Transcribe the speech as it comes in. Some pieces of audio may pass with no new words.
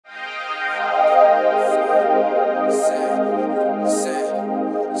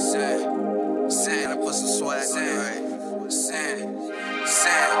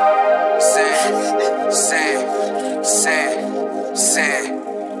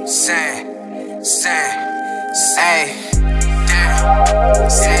Ayy, damn,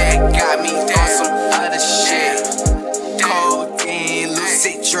 say got me on some other shit. Codeine,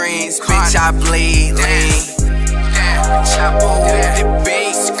 lucid dreams, bitch, I bleed lean. Chopper with the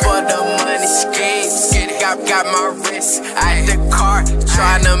beats for the money schemes. Got my wrist at the car,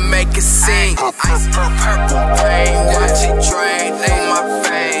 tryna make a scene. Purple rain, watch it drain through my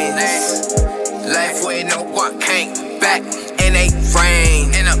veins. Life with no one can't back in a rain.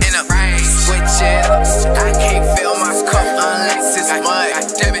 Switch it up, I can't fill my cup unless it's mud.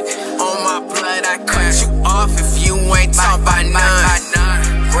 On my blood, I cut you off if you ain't talk by none.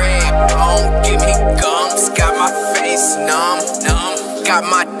 Red bone, give me gums, got my face numb. Got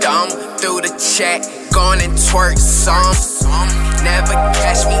my thumb through the chat, gone and twerk some. Never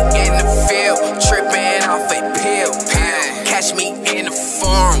catch me in the field, tripping off a pill. Catch me in the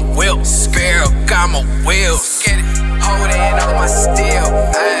foreign wheel, sparrow, got my wheels. Holding on my steel,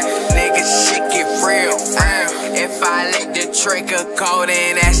 nigga, shit get real. If I let the trigger go,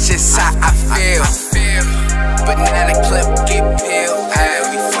 then that's just how I feel. Banana clip get peeled,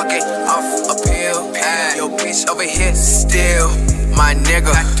 we fucking off a pill. Yo, bitch over here still, my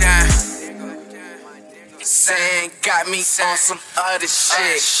nigga. Saying got me on some other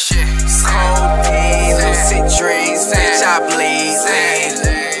shit. Codeine, lucid dreams, bitch, I bleed lean.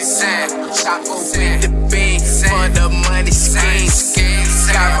 Chopper with the beat for the money schemes.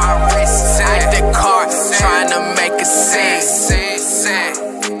 Got my wrist at the car, tryna make a scene.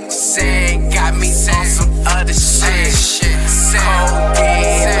 Saying got me on some other shit.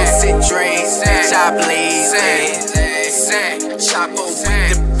 Codeine, lucid dreams, bitch, I bleed lean. Chopper with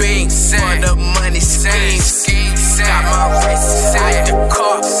the beat for the money schemes.